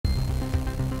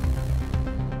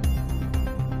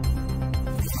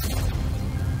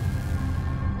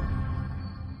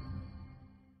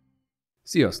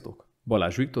Sziasztok!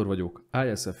 Balázs Viktor vagyok,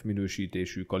 ISF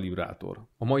minősítésű kalibrátor.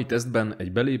 A mai tesztben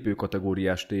egy belépő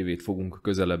kategóriás tévét fogunk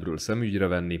közelebbről szemügyre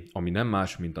venni, ami nem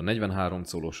más, mint a 43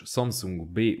 colos Samsung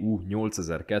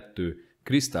BU8002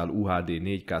 Crystal UHD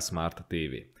 4K Smart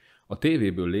TV. A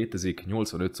tévéből létezik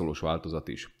 85 colos változat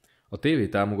is. A tévé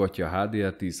támogatja a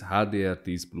HDR10,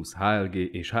 HDR10 plusz HLG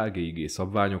és HGIG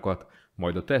szabványokat,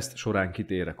 majd a teszt során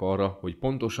kitérek arra, hogy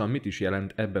pontosan mit is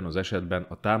jelent ebben az esetben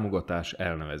a támogatás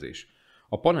elnevezés.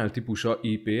 A panel típusa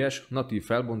IPS, natív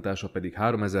felbontása pedig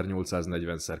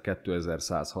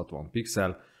 3840x2160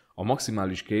 pixel, a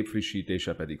maximális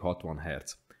képfrissítése pedig 60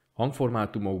 Hz.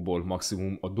 Hangformátumokból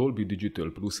maximum a Dolby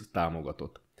Digital Plus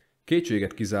támogatott.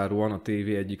 Kétséget kizáróan a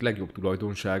tévé egyik legjobb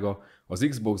tulajdonsága az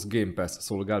Xbox Game Pass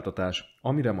szolgáltatás,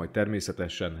 amire majd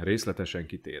természetesen részletesen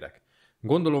kitérek.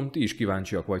 Gondolom ti is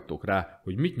kíváncsiak vagytok rá,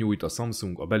 hogy mit nyújt a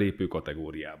Samsung a belépő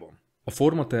kategóriában. A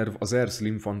formaterv az Air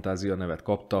Slim Fantasia nevet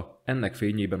kapta, ennek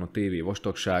fényében a tévé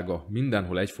vastagsága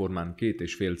mindenhol egyformán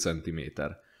 2,5 cm.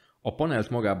 A panelt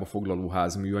magába foglaló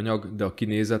házműanyag, de a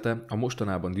kinézete a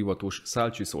mostanában divatos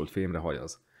szálcsiszolt fémre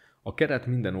hajaz. A keret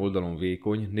minden oldalon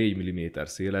vékony, 4 mm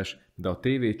széles, de a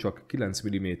tévé csak 9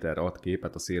 mm-re ad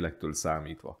képet a szélektől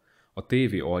számítva. A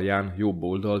tévé alján jobb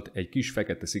oldalt egy kis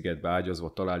fekete szigetbe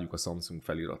ágyazva találjuk a Samsung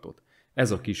feliratot.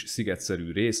 Ez a kis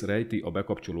szigetszerű rész rejti a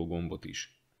bekapcsoló gombot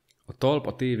is. A talp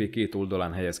a tévé két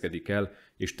oldalán helyezkedik el,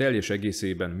 és teljes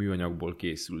egészében műanyagból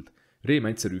készült. Rém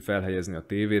egyszerű felhelyezni a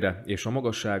tévére, és a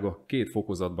magassága két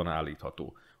fokozatban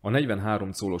állítható. A 43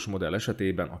 colos modell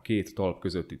esetében a két talp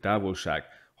közötti távolság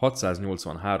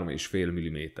 683,5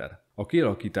 mm. A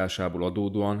kialakításából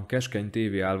adódóan keskeny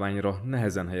tévéállványra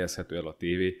nehezen helyezhető el a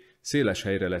tévé, széles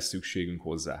helyre lesz szükségünk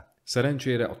hozzá.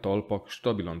 Szerencsére a talpak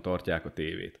stabilan tartják a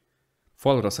tévét.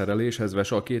 Falra szereléshez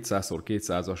a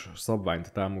 200x200-as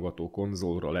szabványt támogató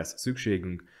konzolra lesz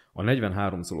szükségünk a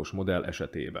 43 colos modell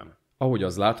esetében. Ahogy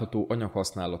az látható,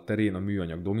 anyaghasználat terén a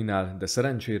műanyag dominál, de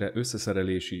szerencsére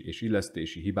összeszerelési és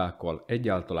illesztési hibákkal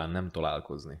egyáltalán nem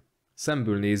találkozni.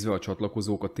 Szemből nézve a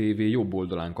csatlakozók a tévé jobb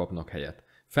oldalán kapnak helyet.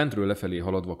 Fentről lefelé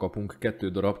haladva kapunk 2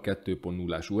 darab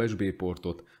 2.0-ás USB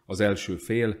portot, az első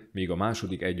fél, míg a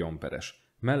második 1 amperes.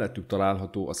 Mellettük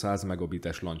található a 100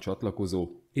 megabites LAN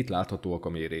csatlakozó, itt láthatóak a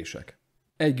mérések.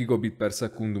 1 gigabit per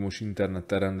szekundumos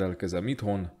internettel rendelkezem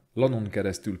itthon, LAN-on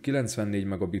keresztül 94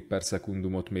 megabit per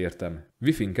szekundumot mértem,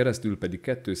 Wi-Fi-n keresztül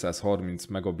pedig 230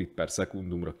 megabit per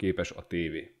szekundumra képes a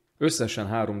tévé. Összesen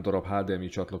 3 darab HDMI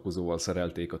csatlakozóval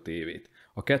szerelték a tévét.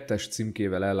 A 2-es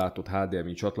címkével ellátott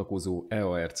HDMI csatlakozó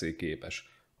EARC képes.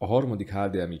 A harmadik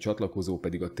HDMI csatlakozó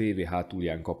pedig a tévé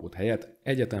hátulján kapott helyet,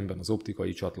 egyetemben az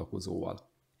optikai csatlakozóval.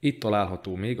 Itt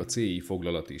található még a CI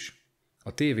foglalat is.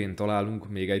 A tévén találunk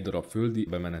még 1 darab földi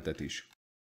bemenetet is.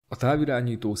 A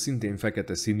távirányító szintén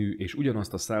fekete színű és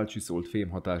ugyanazt a szálcsiszolt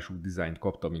fémhatású dizájnt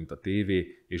kapta, mint a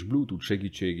tévé, és Bluetooth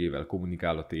segítségével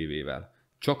kommunikál a tévével.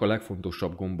 Csak a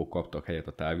legfontosabb gombok kaptak helyet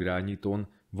a távirányítón,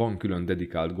 van külön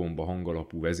dedikált gomb a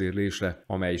hangalapú vezérlésre,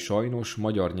 amely sajnos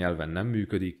magyar nyelven nem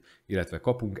működik, illetve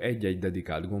kapunk egy-egy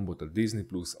dedikált gombot a Disney+,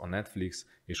 a Netflix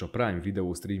és a Prime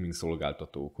Video streaming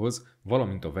szolgáltatókhoz,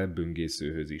 valamint a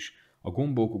webböngészőhöz is. A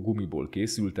gombok gumiból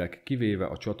készültek, kivéve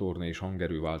a csatorna és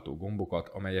hangerőváltó gombokat,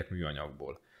 amelyek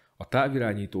műanyagból. A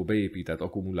távirányító beépített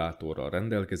akkumulátorral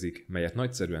rendelkezik, melyet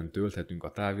nagyszerűen tölthetünk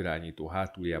a távirányító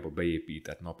hátuljába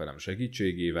beépített napelem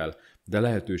segítségével, de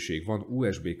lehetőség van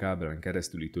USB kábelen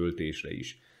keresztüli töltésre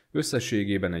is.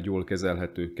 Összességében egy jól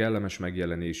kezelhető, kellemes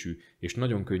megjelenésű és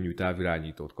nagyon könnyű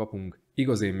távirányítót kapunk,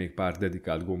 igaz én még pár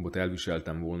dedikált gombot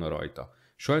elviseltem volna rajta.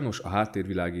 Sajnos a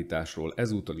háttérvilágításról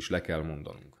ezúttal is le kell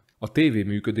mondanunk. A tévé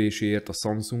működéséért a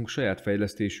Samsung saját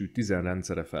fejlesztésű 10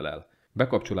 rendszere felel.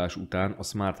 Bekapcsolás után a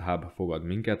Smart Hub fogad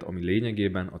minket, ami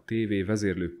lényegében a tévé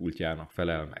vezérlőpultjának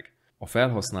felel meg. A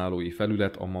felhasználói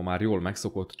felület a ma már jól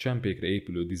megszokott csempékre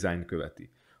épülő dizájnt követi.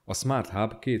 A Smart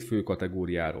Hub 2 fő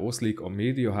kategóriára oszlik, a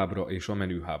Media Hubra és a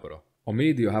Menu Hubra. A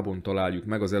Media Hubon találjuk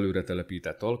meg az előre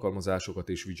telepített alkalmazásokat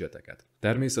és widgeteket.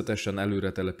 Természetesen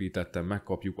előre telepítetten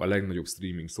megkapjuk a legnagyobb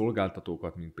streaming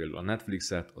szolgáltatókat, mint például a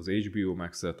Netflixet, az HBO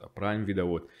Maxet, a Prime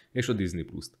Videót és a Disney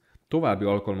Plus-t. További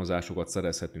alkalmazásokat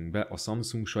szerezhetünk be a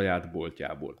Samsung saját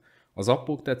boltjából. Az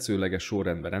appok tetszőleges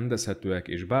sorrendben rendezhetőek,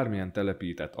 és bármilyen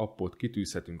telepített appot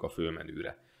kitűzhetünk a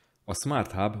főmenüre. A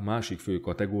Smart Hub másik fő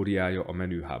kategóriája a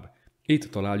Menu Hub. Itt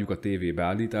találjuk a tévé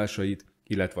beállításait,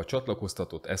 illetve a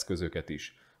csatlakoztatott eszközöket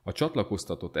is. A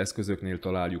csatlakoztatott eszközöknél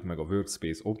találjuk meg a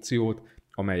Workspace opciót,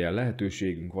 amellyel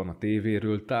lehetőségünk van a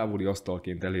tévéről távoli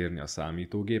asztalként elérni a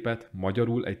számítógépet,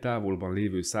 magyarul egy távolban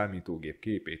lévő számítógép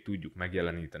képét tudjuk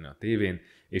megjeleníteni a tévén,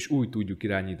 és úgy tudjuk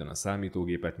irányítani a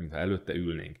számítógépet, mintha előtte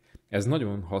ülnénk. Ez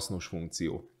nagyon hasznos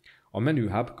funkció. A Menu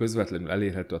Hub közvetlenül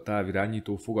elérhető a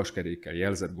távirányító fogaskerékkel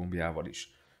jelzett gombjával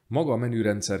is. Maga a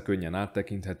menürendszer könnyen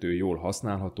áttekinthető, jól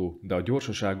használható, de a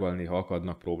gyorsasággal néha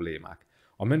akadnak problémák.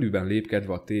 A menüben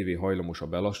lépkedve a tévé hajlamos a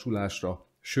belassulásra,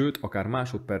 sőt, akár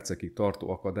másodpercekig tartó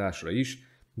akadásra is,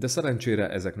 de szerencsére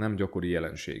ezek nem gyakori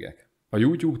jelenségek. A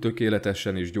YouTube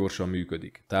tökéletesen és gyorsan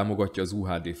működik, támogatja az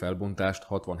UHD felbontást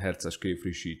 60 Hz-es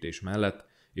képfrissítés mellett,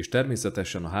 és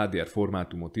természetesen a HDR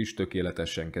formátumot is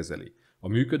tökéletesen kezeli. A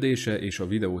működése és a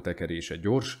videó tekerése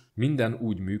gyors, minden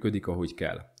úgy működik, ahogy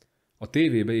kell. A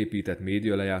tévé beépített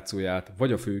média lejátszóját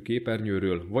vagy a fő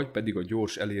képernyőről, vagy pedig a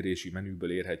gyors elérési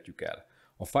menüből érhetjük el.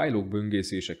 A fájlok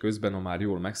böngészése közben a már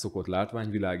jól megszokott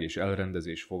látványvilág és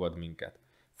elrendezés fogad minket.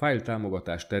 Fájl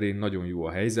támogatás terén nagyon jó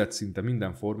a helyzet, szinte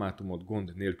minden formátumot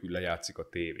gond nélkül lejátszik a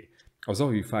tévé. Az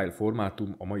AVI fájl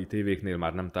formátum a mai tévéknél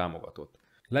már nem támogatott.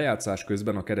 Lejátszás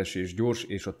közben a keresés gyors,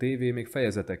 és a tévé még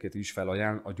fejezeteket is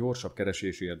felajánl a gyorsabb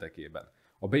keresés érdekében.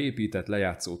 A beépített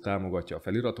lejátszó támogatja a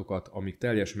feliratokat, amik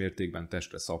teljes mértékben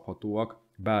testre szabhatóak,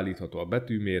 beállítható a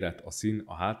betűméret, a szín,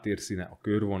 a háttérszíne, a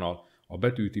körvonal, a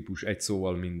betűtípus, egy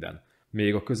szóval minden.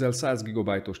 Még a közel 100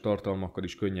 GB-os tartalmakkal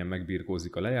is könnyen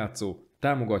megbirkózik a lejátszó,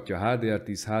 támogatja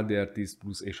HDR10, HDR10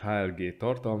 Plus és HLG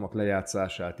tartalmak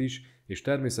lejátszását is, és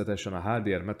természetesen a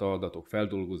HDR metaadatok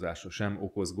feldolgozása sem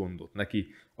okoz gondot neki,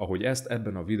 ahogy ezt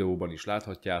ebben a videóban is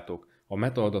láthatjátok, a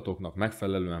metaadatoknak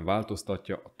megfelelően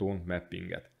változtatja a tone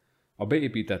mappinget. A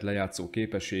beépített lejátszó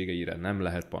képességeire nem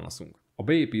lehet panaszunk. A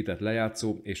beépített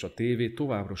lejátszó és a tévé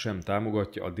továbbra sem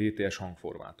támogatja a DTS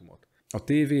hangformátumot. A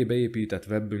TV beépített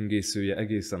webböngészője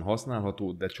egészen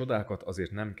használható, de csodákat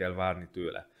azért nem kell várni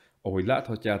tőle. Ahogy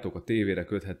láthatjátok, a tévére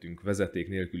köthetünk vezeték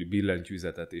nélküli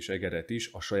billentyűzetet és egeret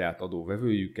is a saját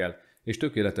adóvevőjükkel, és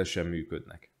tökéletesen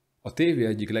működnek. A tévé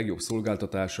egyik legjobb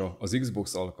szolgáltatása az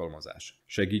Xbox alkalmazás.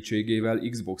 Segítségével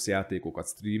Xbox játékokat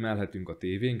streamelhetünk a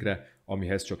tévénkre,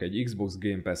 amihez csak egy Xbox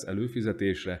Game Pass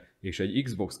előfizetésre és egy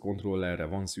Xbox kontrollerre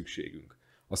van szükségünk.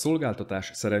 A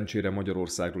szolgáltatás szerencsére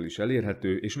Magyarországról is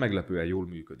elérhető és meglepően jól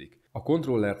működik. A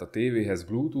kontrollert a tévéhez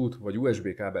Bluetooth vagy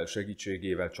USB kábel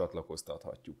segítségével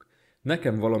csatlakoztathatjuk.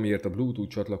 Nekem valamiért a Bluetooth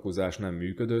csatlakozás nem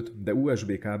működött, de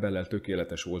USB kábellel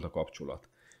tökéletes volt a kapcsolat.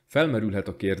 Felmerülhet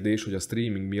a kérdés, hogy a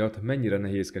streaming miatt mennyire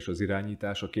nehézkes az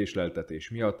irányítás a késleltetés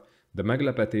miatt, de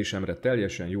meglepetésemre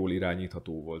teljesen jól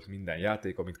irányítható volt minden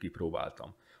játék, amit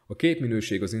kipróbáltam. A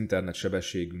képminőség az internet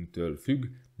sebességünktől függ,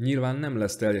 nyilván nem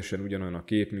lesz teljesen ugyanolyan a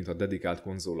kép, mint a dedikált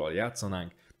konzollal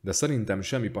játszanánk, de szerintem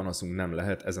semmi panaszunk nem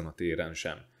lehet ezen a téren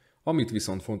sem. Amit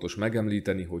viszont fontos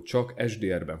megemlíteni, hogy csak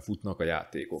SDR-ben futnak a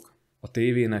játékok. A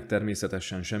tévének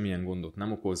természetesen semmilyen gondot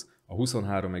nem okoz, a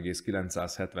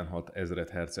 23,976 ezred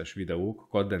hertzes videók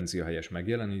kadenciahelyes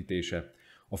megjelenítése,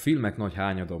 a filmek nagy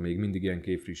hányada még mindig ilyen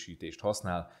képfrissítést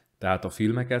használ, tehát a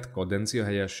filmeket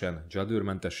kadenciahelyesen,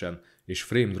 juddermentesen és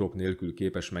frame drop nélkül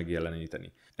képes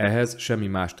megjeleníteni. Ehhez semmi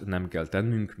mást nem kell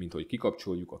tennünk, mint hogy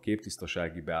kikapcsoljuk a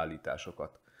képtisztasági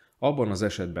beállításokat. Abban az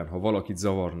esetben, ha valakit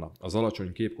zavarna az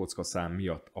alacsony képkocka szám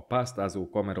miatt a pásztázó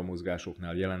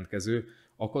kameramozgásoknál jelentkező,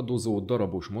 akadozó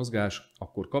darabos mozgás,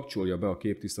 akkor kapcsolja be a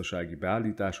képtisztasági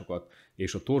beállításokat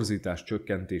és a torzítás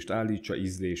csökkentést állítsa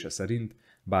ízlése szerint,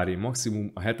 bár én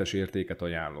maximum a 7-es értéket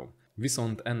ajánlom.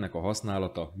 Viszont ennek a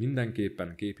használata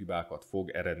mindenképpen képhibákat fog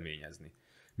eredményezni.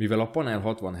 Mivel a panel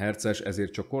 60 Hz-es,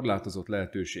 ezért csak korlátozott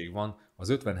lehetőség van az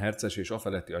 50 Hz-es és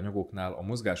afeletti anyagoknál a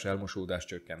mozgás elmosódás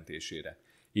csökkentésére.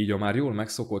 Így a már jól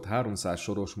megszokott 300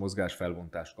 soros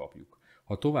mozgásfelbontást kapjuk.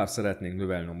 Ha tovább szeretnénk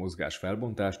növelni a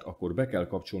mozgásfelbontást, akkor be kell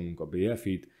kapcsolnunk a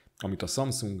BFI-t, amit a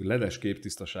Samsung LED-es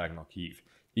képtisztaságnak hív.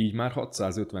 Így már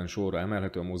 650 sorra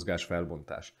emelhető a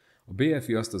mozgásfelbontás. A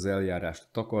BFI azt az eljárást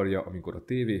takarja, amikor a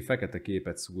tévé fekete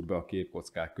képet szúr be a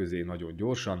képkockák közé nagyon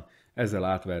gyorsan, ezzel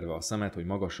átverve a szemet, hogy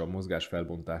magasabb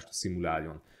mozgásfelbontást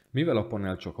szimuláljon. Mivel a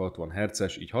panel csak 60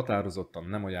 Hz-es, így határozottan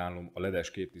nem ajánlom a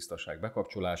LED-es képtisztaság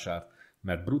bekapcsolását,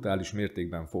 mert brutális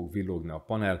mértékben fog villogni a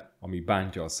panel, ami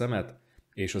bántja a szemet,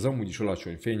 és az amúgy is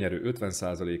alacsony fényerő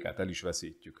 50%-át el is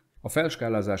veszítjük. A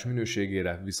felskálázás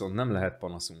minőségére viszont nem lehet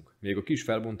panaszunk. Még a kis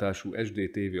felbontású SD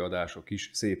TV adások is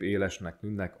szép élesnek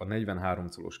tűnnek a 43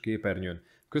 colos képernyőn,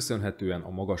 köszönhetően a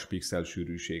magas pixel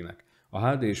sűrűségnek. A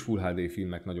HD és Full HD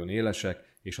filmek nagyon élesek,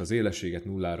 és ha az élességet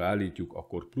nullára állítjuk,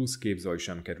 akkor plusz képzaj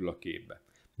sem kerül a képbe.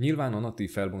 Nyilván a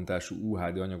natív felbontású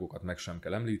UHD anyagokat meg sem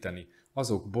kell említeni,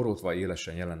 azok borotva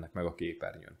élesen jelennek meg a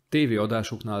képernyőn. TV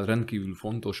adásoknál rendkívül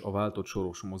fontos a váltott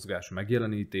soros mozgás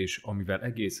megjelenítés, amivel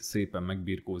egész szépen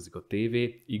megbirkózik a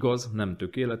tévé, igaz, nem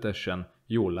tökéletesen,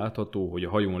 jól látható, hogy a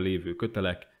hajón lévő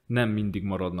kötelek nem mindig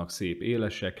maradnak szép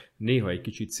élesek, néha egy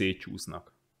kicsit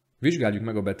szétcsúsznak. Vizsgáljuk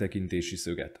meg a betekintési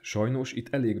szöget. Sajnos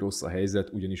itt elég rossz a helyzet,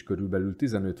 ugyanis körülbelül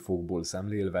 15 fokból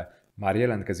szemlélve Már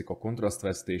jelentkezik a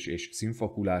kontrasztvesztés és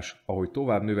színfakulás, ahogy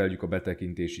tovább növeljük a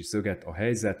betekintési szöget, a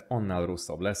helyzet annál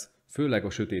rosszabb lesz, főleg a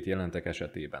sötét jelentek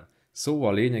esetében.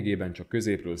 Szóval lényegében csak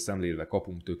középről szemlélve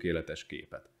kapunk tökéletes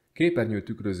képet. Képernyő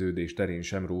tükröződés terén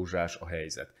sem rózsás a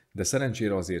helyzet, de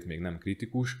szerencsére azért még nem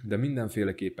kritikus, de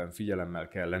mindenféleképpen figyelemmel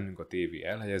kell lennünk a tévé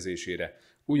elhelyezésére,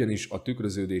 ugyanis a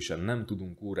tükröződésen nem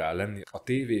tudunk órá lenni a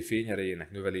tévé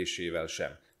fényerejének növelésével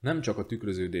sem. Nem csak a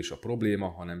tükröződés a probléma,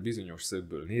 hanem bizonyos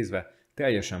szögből nézve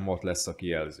teljesen mat lesz a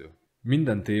kijelző.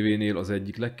 Minden tévénél az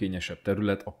egyik legkényesebb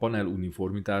terület a panel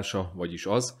uniformitása, vagyis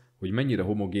az, hogy mennyire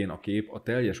homogén a kép a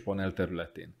teljes panel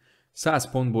területén.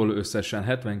 100 pontból összesen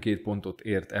 72 pontot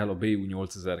ért el a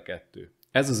BU8002.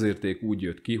 Ez az érték úgy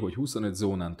jött ki, hogy 25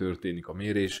 zónán történik a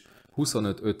mérés,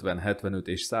 25, 50, 75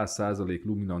 és 100%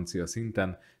 luminancia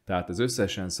szinten, tehát ez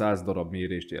összesen 100 darab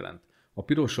mérést jelent. A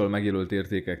pirossal megjelölt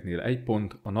értékeknél 1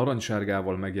 pont, a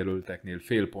narancssárgával megjelölteknél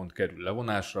fél pont kerül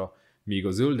levonásra, míg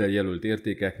a zölddel jelölt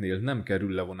értékeknél nem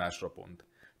kerül levonásra pont.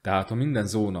 Tehát ha minden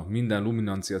zóna, minden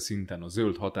luminancia szinten a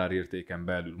zöld határértéken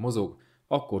belül mozog,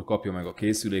 akkor kapja meg a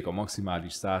készülék a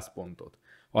maximális 100 pontot.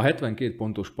 A 72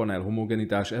 pontos panel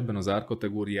homogenitás ebben az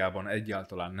árkategóriában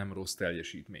egyáltalán nem rossz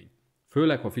teljesítmény.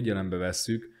 Főleg, ha figyelembe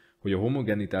vesszük, hogy a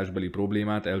homogenitásbeli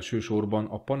problémát elsősorban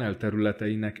a panel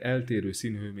területeinek eltérő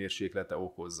színhőmérséklete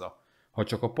okozza. Ha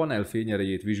csak a panel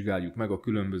fényerejét vizsgáljuk meg a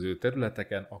különböző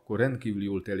területeken, akkor rendkívül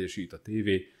jól teljesít a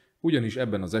tévé, ugyanis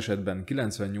ebben az esetben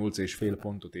 98,5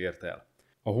 pontot ért el.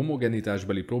 A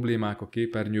homogenitásbeli problémák a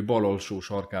képernyő bal alsó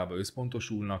sarkába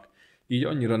összpontosulnak, így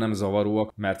annyira nem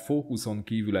zavaróak, mert fókuszon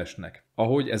kívül esnek.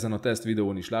 Ahogy ezen a teszt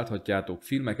videón is láthatjátok,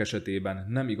 filmek esetében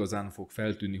nem igazán fog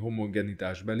feltűnni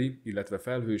homogenitásbeli, illetve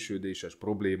felhősödéses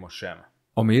probléma sem.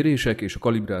 A mérések és a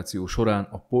kalibráció során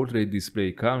a Portrait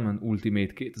Display Kalman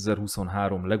Ultimate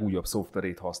 2023 legújabb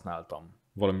szoftverét használtam,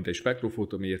 valamint egy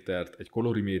spektrofotométert, egy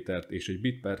kolorimétert és egy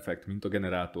bitperfect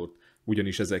mintagenerátort,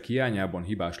 ugyanis ezek hiányában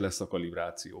hibás lesz a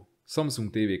kalibráció. Samsung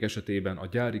tévék esetében a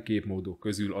gyári képmódok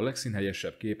közül a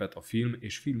legszínhelyesebb képet a film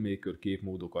és filmmaker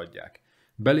képmódok adják.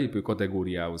 Belépő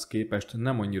kategóriához képest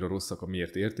nem annyira rosszak a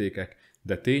mért értékek,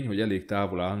 de tény, hogy elég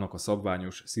távol állnak a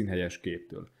szabványos, színhelyes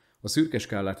képtől. A szürke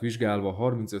skálát vizsgálva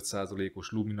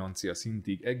 35%-os luminancia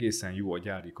szintig egészen jó a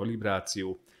gyári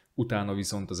kalibráció, utána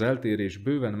viszont az eltérés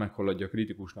bőven meghaladja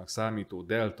kritikusnak számító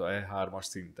delta E3-as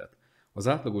szintet. Az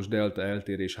átlagos delta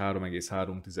eltérés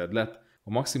 3,3 lett, a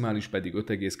maximális pedig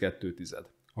 5,2.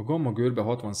 A gamma görbe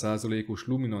 60%-os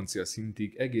luminancia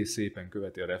szintig egész szépen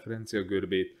követi a referencia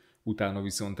görbét, utána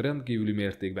viszont rendkívüli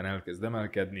mértékben elkezd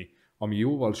emelkedni, ami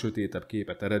jóval sötétebb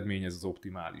képet eredményez az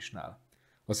optimálisnál.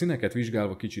 A színeket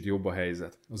vizsgálva kicsit jobb a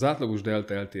helyzet. Az átlagos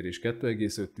delta eltérés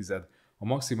 2,5, a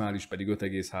maximális pedig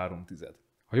 5,3.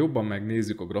 Ha jobban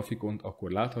megnézzük a grafikont,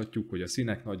 akkor láthatjuk, hogy a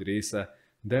színek nagy része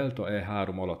delta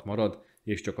E3 alatt marad,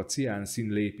 és csak a cián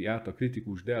szín lépi át a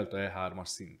kritikus delta E3-as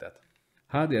szintet.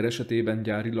 HDR esetében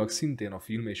gyárilag szintén a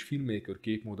film és filmmaker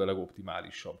képmód a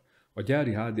legoptimálisabb. A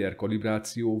gyári HDR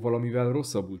kalibráció valamivel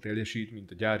rosszabbul teljesít,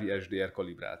 mint a gyári SDR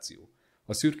kalibráció.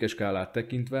 A szürke skálát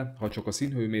tekintve, ha csak a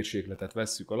színhőmérsékletet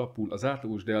vesszük alapul, az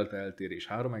átlagos delta eltérés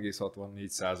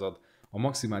 3,64, a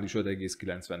maximális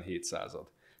 5,97.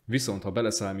 Viszont ha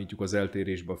beleszámítjuk az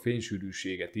eltérésbe a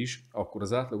fénysűrűséget is, akkor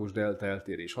az átlagos delta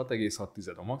eltérés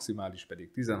 6,6, a maximális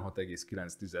pedig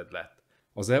 16,9 lett.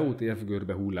 Az EOTF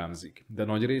görbe hullámzik, de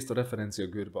nagyrészt a referencia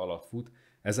görbe alatt fut,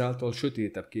 ezáltal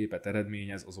sötétebb képet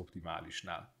eredményez az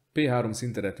optimálisnál. P3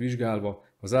 szinteret vizsgálva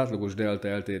az átlagos delta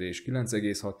eltérés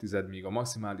 9,6, míg a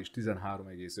maximális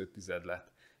 13,5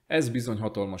 lett. Ez bizony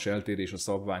hatalmas eltérés a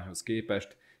szabványhoz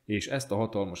képest, és ezt a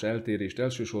hatalmas eltérést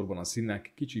elsősorban a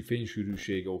színek kicsi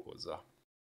fénysűrűsége okozza.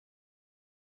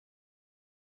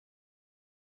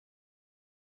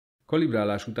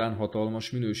 Kalibrálás után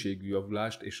hatalmas minőségű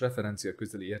javulást és referencia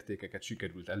közeli értékeket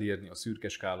sikerült elérni a szürke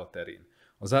skála terén.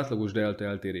 Az átlagos delta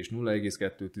eltérés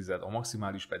 0,2, a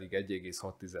maximális pedig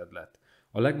 1,6 lett.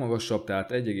 A legmagasabb,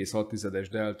 tehát 1,6-es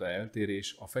delta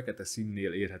eltérés a fekete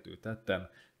színnél érhető tetten,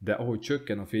 de ahogy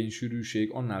csökken a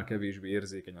fénysűrűség, annál kevésbé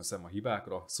érzékeny a szem a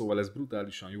hibákra, szóval ez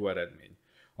brutálisan jó eredmény.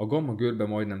 A gamma görbe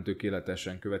majdnem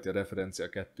tökéletesen követi a referencia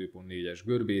 2.4-es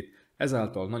görbét,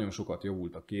 ezáltal nagyon sokat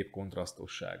javult a kép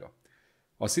kontrasztossága.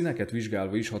 A színeket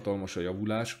vizsgálva is hatalmas a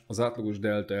javulás, az átlagos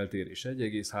delta eltérés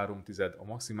 1,3, a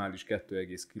maximális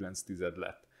 2,9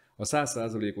 lett. A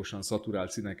 100%-osan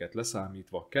szaturált színeket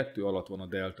leszámítva 2 alatt van a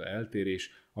delta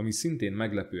eltérés, ami szintén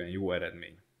meglepően jó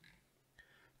eredmény.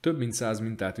 Több mint 100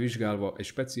 mintát vizsgálva egy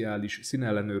speciális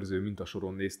színellenőrző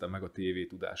mintasoron nézte meg a tévé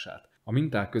tudását. A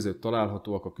minták között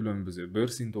találhatóak a különböző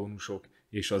bőrszintónusok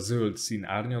és a zöld szín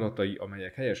árnyalatai,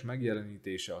 amelyek helyes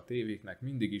megjelenítése a tévéknek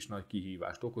mindig is nagy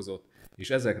kihívást okozott, és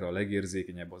ezekre a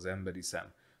legérzékenyebb az emberi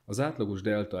szem. Az átlagos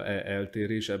delta E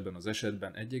eltérés ebben az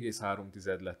esetben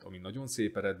 1,3 lett, ami nagyon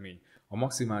szép eredmény, a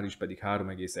maximális pedig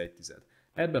 3,1.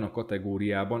 Ebben a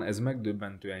kategóriában ez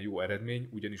megdöbbentően jó eredmény,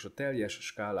 ugyanis a teljes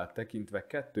skálát tekintve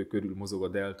 2 körül mozog a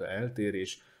delta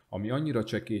eltérés, ami annyira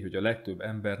csekély, hogy a legtöbb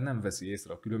ember nem veszi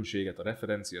észre a különbséget a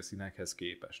referencia színekhez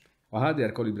képest. A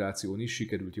HDR kalibráción is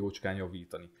sikerült jócskán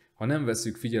javítani. Ha nem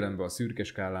vesszük figyelembe a szürke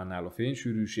skálánál a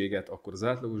fénysűrűséget, akkor az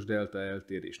átlagos delta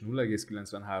eltérés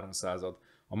 0,93,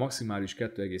 a maximális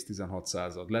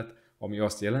 2,16 lett, ami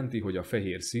azt jelenti, hogy a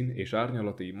fehér szín és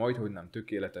árnyalatai majdhogy nem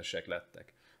tökéletesek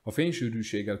lettek. A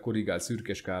fénysűrűséggel korrigált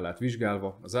szürke skálát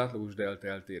vizsgálva az átlagos delta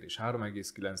eltérés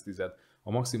 3,9,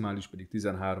 a maximális pedig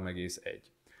 13,1.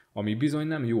 Ami bizony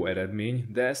nem jó eredmény,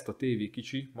 de ezt a tévé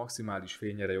kicsi, maximális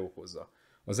fényereje okozza.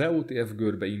 Az EOTF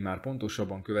görbe immár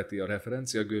pontosabban követi a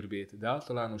referencia görbét, de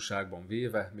általánosságban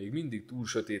véve még mindig túl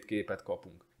sötét képet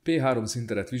kapunk. P3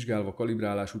 szinteret vizsgálva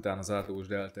kalibrálás után az átlagos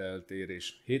delta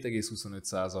eltérés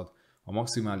 7,25, a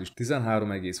maximális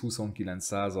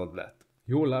 13,29 lett.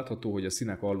 Jól látható, hogy a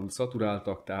színek alul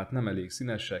szaturáltak, tehát nem elég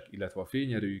színesek, illetve a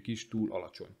fényerőjük is túl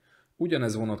alacsony.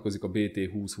 Ugyanez vonatkozik a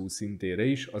BT2020 szintére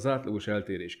is, az átlagos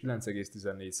eltérés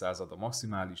 9,14, a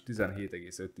maximális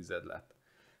 17,5 lett.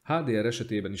 HDR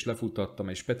esetében is lefuttattam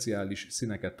egy speciális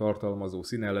színeket tartalmazó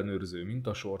színellenőrző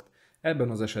mintasort, ebben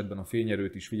az esetben a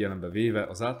fényerőt is figyelembe véve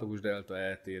az átlagos delta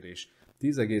eltérés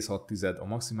 10,6, a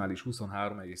maximális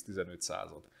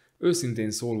 23,15.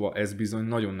 Őszintén szólva ez bizony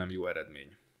nagyon nem jó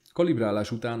eredmény.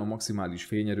 Kalibrálás után a maximális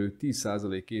fényerő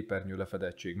 10% képernyő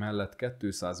lefedettség mellett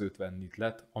 250 nit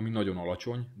lett, ami nagyon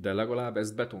alacsony, de legalább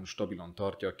ezt beton stabilan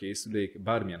tartja a készülék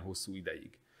bármilyen hosszú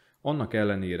ideig. Annak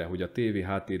ellenére, hogy a tévé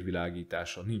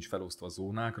háttérvilágítása nincs felosztva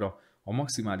zónákra, a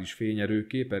maximális fényerő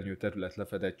képernyő terület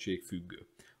lefedettség függő.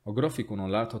 A grafikonon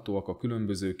láthatóak a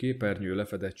különböző képernyő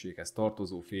lefedettséghez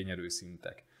tartozó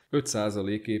fényerőszintek.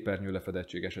 5% képernyő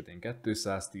lefedettség esetén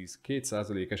 210,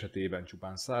 2% esetében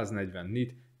csupán 140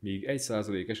 nit, míg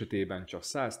 1% esetében csak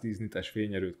 110 nites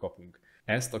fényerőt kapunk.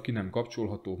 Ezt a ki nem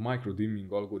kapcsolható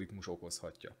microdimming algoritmus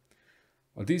okozhatja.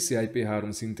 A DCI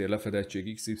P3 szintér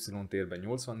lefedettség XY térben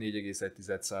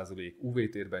 84,1%, UV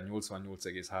térben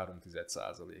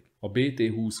 88,3%. A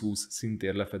BT2020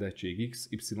 szintér lefedettség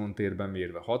XY térben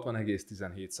mérve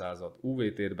 60,17%,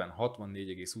 UV térben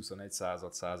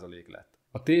 64,21% lett.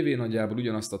 A TV nagyjából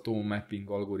ugyanazt a tone mapping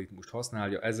algoritmust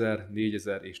használja 1000,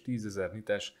 4000 és 10.000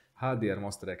 nites HDR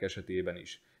masterek esetében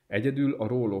is. Egyedül a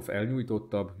roll-off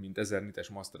elnyújtottabb, mint 1000 nites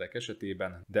masterek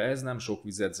esetében, de ez nem sok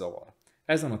vizet zavar.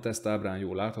 Ezen a tesztábrán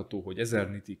jól látható, hogy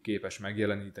 1000 nitig képes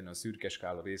megjeleníteni a szürke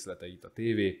skála részleteit a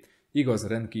tévé, igaz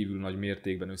rendkívül nagy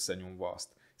mértékben összenyomva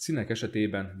azt. Színek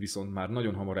esetében viszont már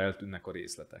nagyon hamar eltűnnek a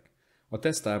részletek. A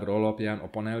tesztábra alapján a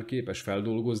panel képes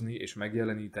feldolgozni és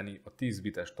megjeleníteni a 10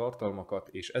 bites tartalmakat,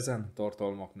 és ezen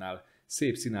tartalmaknál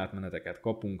szép színátmeneteket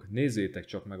kapunk, nézzétek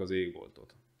csak meg az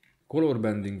égboltot. Color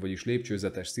banding, vagyis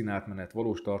lépcsőzetes színátmenet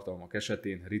valós tartalmak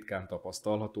esetén ritkán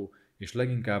tapasztalható, és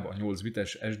leginkább a 8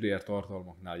 bites SDR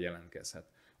tartalmaknál jelentkezhet.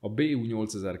 A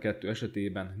BU8002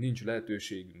 esetében nincs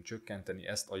lehetőségünk csökkenteni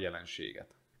ezt a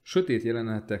jelenséget. Sötét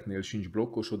jeleneteknél sincs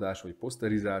blokkosodás vagy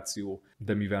poszterizáció,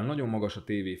 de mivel nagyon magas a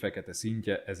tévé fekete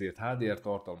szintje, ezért HDR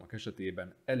tartalmak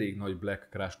esetében elég nagy black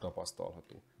crash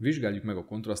tapasztalható. Vizsgáljuk meg a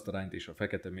kontrasztarányt és a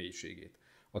fekete mélységét.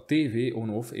 A TV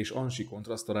on-off és ANSI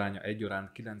kontrasztaránya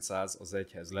egyaránt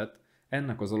 900:1 lett,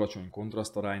 ennek az alacsony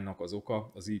kontrasztaránynak az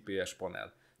oka az IPS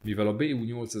panel. Mivel a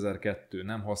BU8002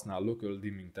 nem használ local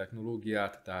dimming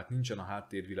technológiát, tehát nincsen a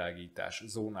háttérvilágítás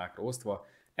zónákra osztva,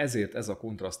 ezért ez a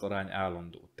kontrasztarány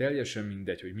állandó. Teljesen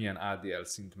mindegy, hogy milyen ADL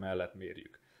szint mellett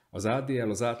mérjük. Az ADL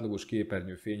az átlagos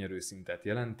képernyő fényerőszintet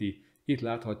jelenti, itt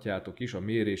láthatjátok is a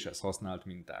méréshez használt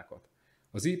mintákat.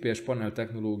 Az IPS panel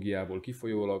technológiából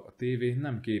kifolyólag a tévé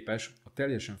nem képes a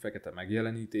teljesen fekete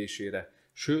megjelenítésére,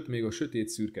 sőt még a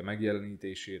sötét-szürke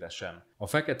megjelenítésére sem. A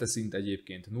fekete szint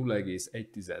egyébként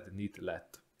 0,1 nit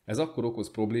lett. Ez akkor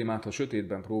okoz problémát, ha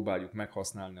sötétben próbáljuk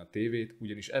meghasználni a tévét,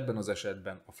 ugyanis ebben az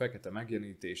esetben a fekete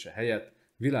megjelenítése helyett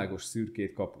világos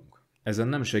szürkét kapunk. Ezen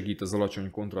nem segít az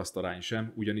alacsony kontrasztarány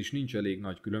sem, ugyanis nincs elég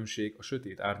nagy különbség a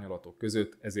sötét árnyalatok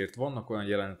között, ezért vannak olyan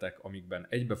jelenetek, amikben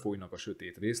egybefolynak a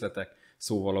sötét részletek,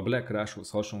 szóval a black crashhoz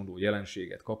hasonló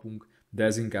jelenséget kapunk, de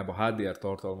ez inkább a HDR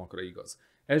tartalmakra igaz.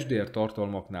 SDR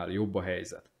tartalmaknál jobb a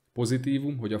helyzet.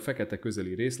 Pozitívum, hogy a fekete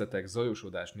közeli részletek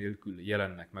zajosodás nélkül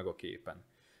jelennek meg a képen.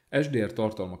 SDR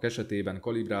tartalmak esetében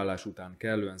kalibrálás után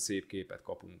kellően szép képet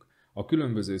kapunk. A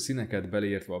különböző színeket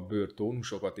beleértve a bőr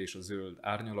tónusokat és a zöld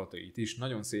árnyalatait is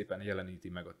nagyon szépen jeleníti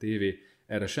meg a tévé,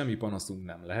 erre semmi panaszunk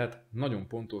nem lehet, nagyon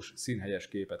pontos, színhelyes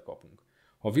képet kapunk.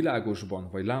 Ha világosban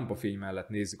vagy lámpafény mellett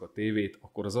nézzük a tévét,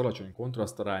 akkor az alacsony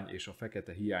kontrasztarány és a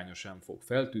fekete hiánya sem fog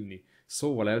feltűnni,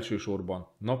 szóval elsősorban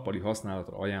nappali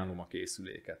használatra ajánlom a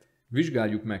készüléket.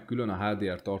 Vizsgáljuk meg külön a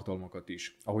HDR tartalmakat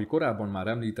is. Ahogy korábban már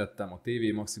említettem, a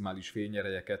tévé maximális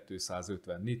fényereje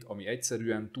 250 nit, ami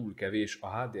egyszerűen túl kevés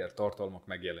a HDR tartalmak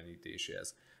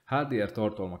megjelenítéséhez. HDR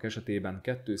tartalmak esetében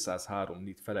 203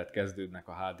 nit felett kezdődnek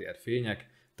a HDR fények,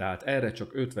 tehát erre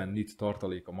csak 50 nit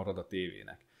tartaléka marad a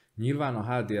tévének. Nyilván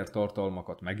a HDR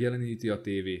tartalmakat megjeleníti a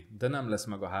tévé, de nem lesz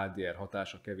meg a HDR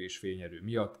hatása kevés fényerő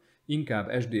miatt,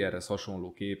 inkább SDR-hez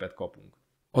hasonló képet kapunk.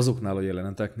 Azoknál a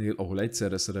jeleneteknél, ahol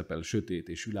egyszerre szerepel sötét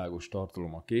és világos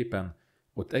tartalom a képen,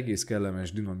 ott egész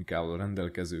kellemes dinamikával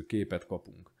rendelkező képet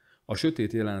kapunk. A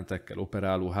sötét jelenetekkel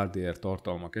operáló HDR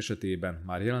tartalmak esetében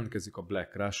már jelentkezik a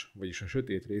Black Crash, vagyis a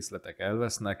sötét részletek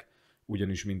elvesznek,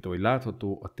 ugyanis mint ahogy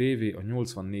látható, a tévé a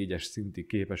 84-es szintig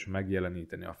képes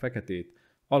megjeleníteni a feketét,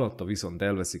 alatta viszont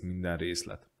elveszik minden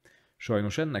részlet.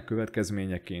 Sajnos ennek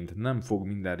következményeként nem fog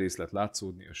minden részlet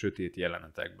látszódni a sötét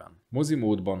jelenetekben.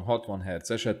 Mozimódban 60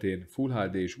 Hz esetén Full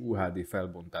HD és UHD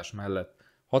felbontás mellett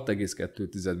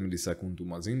 6,2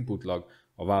 millisekundum az inputlag,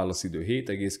 a válaszidő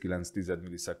 7,9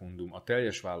 millisekundum, a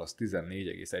teljes válasz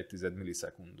 14,1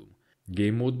 millisekundum.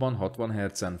 Game módban 60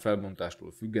 Hz-en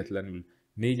felbontástól függetlenül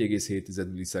 4,7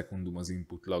 millisekundum az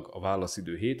inputlag, a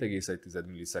válaszidő 7,1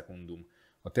 millisekundum,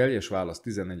 a teljes válasz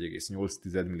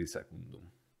 11,8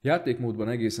 millisekundum. Játékmódban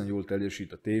egészen jól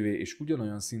teljesít a tévé, és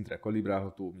ugyanolyan szintre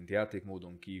kalibrálható, mint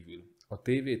játékmódon kívül. A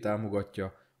tévé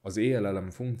támogatja az ELLM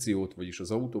funkciót, vagyis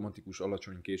az automatikus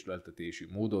alacsony késleltetési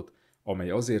módot, amely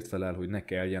azért felel, hogy ne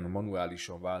kelljen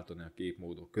manuálisan váltani a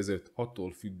képmódok között,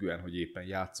 attól függően, hogy éppen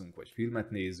játszunk vagy filmet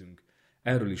nézünk.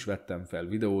 Erről is vettem fel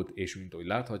videót, és mint ahogy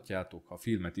láthatjátok, ha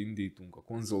filmet indítunk a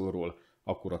konzolról,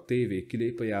 akkor a tévé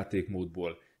kilép a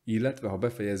játékmódból, illetve ha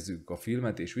befejezzük a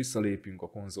filmet és visszalépünk a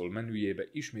konzol menüjébe,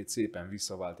 ismét szépen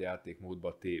visszavált játékmódba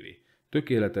a tévé.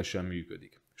 Tökéletesen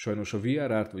működik. Sajnos a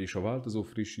VRR-t, vagyis a változó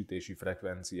frissítési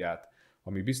frekvenciát,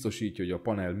 ami biztosítja, hogy a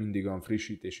panel mindig olyan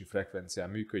frissítési frekvencián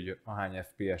működjön, ahány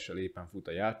FPS-sel éppen fut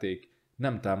a játék,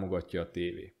 nem támogatja a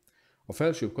tévé. A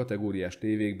felsőbb kategóriás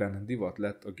tévékben divat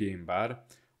lett a Game Bar,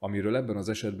 amiről ebben az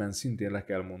esetben szintén le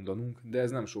kell mondanunk, de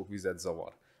ez nem sok vizet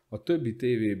zavar. A többi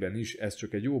tévében is ez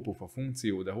csak egy jópofa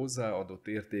funkció, de hozzáadott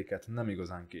értéket nem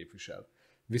igazán képvisel.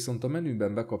 Viszont a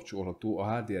menüben bekapcsolható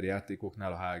a HDR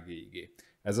játékoknál a HGIG.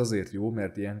 Ez azért jó,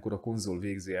 mert ilyenkor a konzol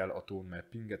végzi el a tone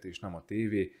mappinget és nem a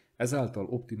tévé, ezáltal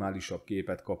optimálisabb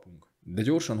képet kapunk. De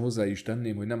gyorsan hozzá is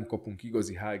tenném, hogy nem kapunk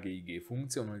igazi HGIG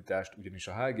funkcionalitást, ugyanis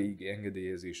a HGIG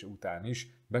engedélyezése után is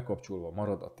bekapcsolva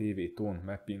marad a TV tone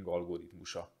mapping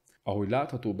algoritmusa. Ahogy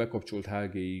látható, bekapcsolt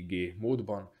HGIG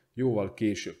módban jóval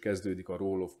később kezdődik a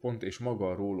roll-off pont, és maga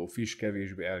a roll-off is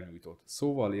kevésbé elnyújtott,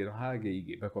 szóval én a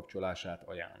HGIG bekapcsolását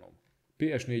ajánlom.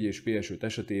 PS4 és PS5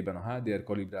 esetében a HDR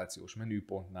kalibrációs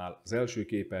menüpontnál az első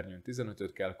képernyőn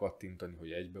 15-öt kell kattintani,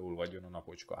 hogy egybeolvadjon a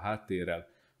napocska a háttérrel,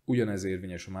 ugyanez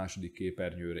érvényes a második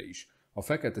képernyőre is. A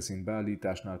fekete szín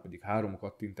beállításnál pedig 3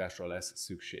 kattintásra lesz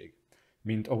szükség.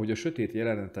 Mint ahogy a sötét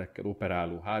jelenetekkel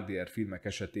operáló HDR filmek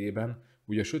esetében,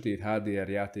 ugye a sötét HDR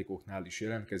játékoknál is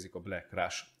jelentkezik a Black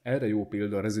Crash. Erre jó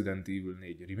példa a Resident Evil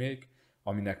 4 remake,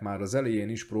 aminek már az elején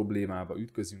is problémába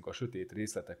ütközünk a sötét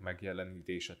részletek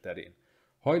megjelenítése terén.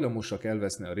 Hajlamosak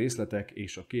elveszni a részletek,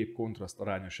 és a kép kontraszt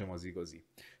aránya sem az igazi.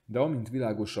 De amint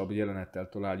világosabb jelenettel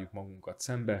találjuk magunkat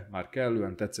szembe, már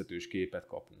kellően tetszetős képet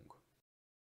kapunk.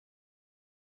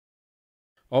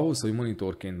 Ahhoz, hogy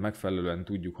monitorként megfelelően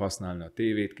tudjuk használni a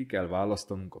tévét, ki kell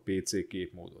választanunk a PC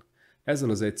képmódot. Ezzel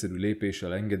az egyszerű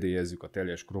lépéssel engedélyezzük a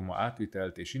teljes kroma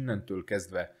átvitelt, és innentől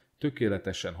kezdve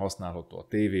tökéletesen használható a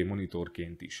tévé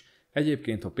monitorként is.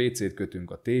 Egyébként, ha PC-t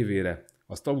kötünk a tévére,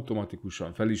 azt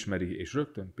automatikusan felismeri, és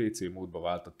rögtön PC módba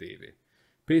vált a tévé.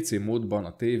 PC módban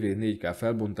a tévé 4K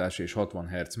felbontás és 60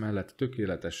 Hz mellett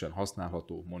tökéletesen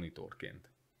használható monitorként.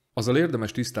 Azzal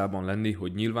érdemes tisztában lenni,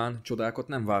 hogy nyilván csodákat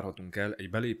nem várhatunk el egy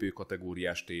belépő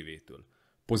kategóriás tévétől.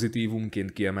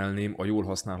 Pozitívumként kiemelném a jól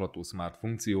használható smart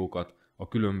funkciókat, a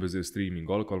különböző streaming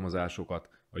alkalmazásokat,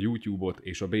 a YouTube-ot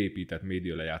és a beépített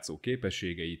média lejátszó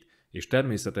képességeit, és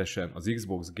természetesen az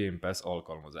Xbox Game Pass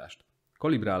alkalmazást.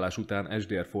 Kalibrálás után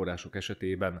SDR források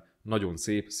esetében nagyon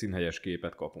szép, színhelyes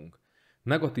képet kapunk.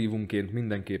 Negatívumként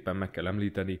mindenképpen meg kell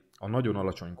említeni a nagyon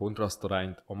alacsony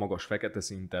kontrasztarányt, a magas fekete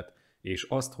szintet, és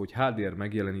azt, hogy HDR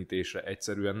megjelenítésre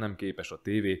egyszerűen nem képes a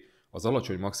tévé az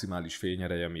alacsony maximális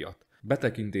fényereje miatt.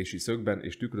 Betekintési szögben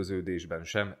és tükröződésben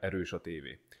sem erős a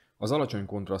tévé. Az alacsony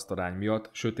kontrasztarány miatt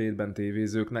sötétben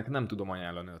tévézőknek nem tudom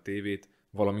ajánlani a tévét,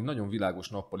 valamint nagyon világos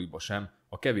nappaliba sem,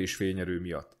 a kevés fényerő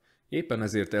miatt. Éppen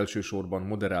ezért elsősorban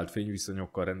moderált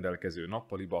fényviszonyokkal rendelkező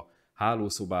nappaliba,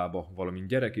 hálószobába, valamint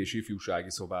gyerek- és ifjúsági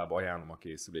szobába ajánlom a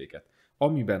készüléket.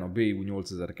 Amiben a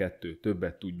BU8002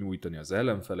 többet tud nyújtani az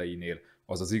ellenfeleinél,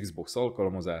 az az Xbox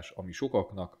alkalmazás, ami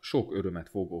sokaknak sok örömet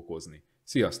fog okozni.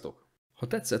 Sziasztok! Ha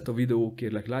tetszett a videó,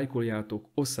 kérlek lájkoljátok,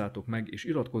 osszátok meg és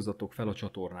iratkozzatok fel a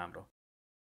csatornámra.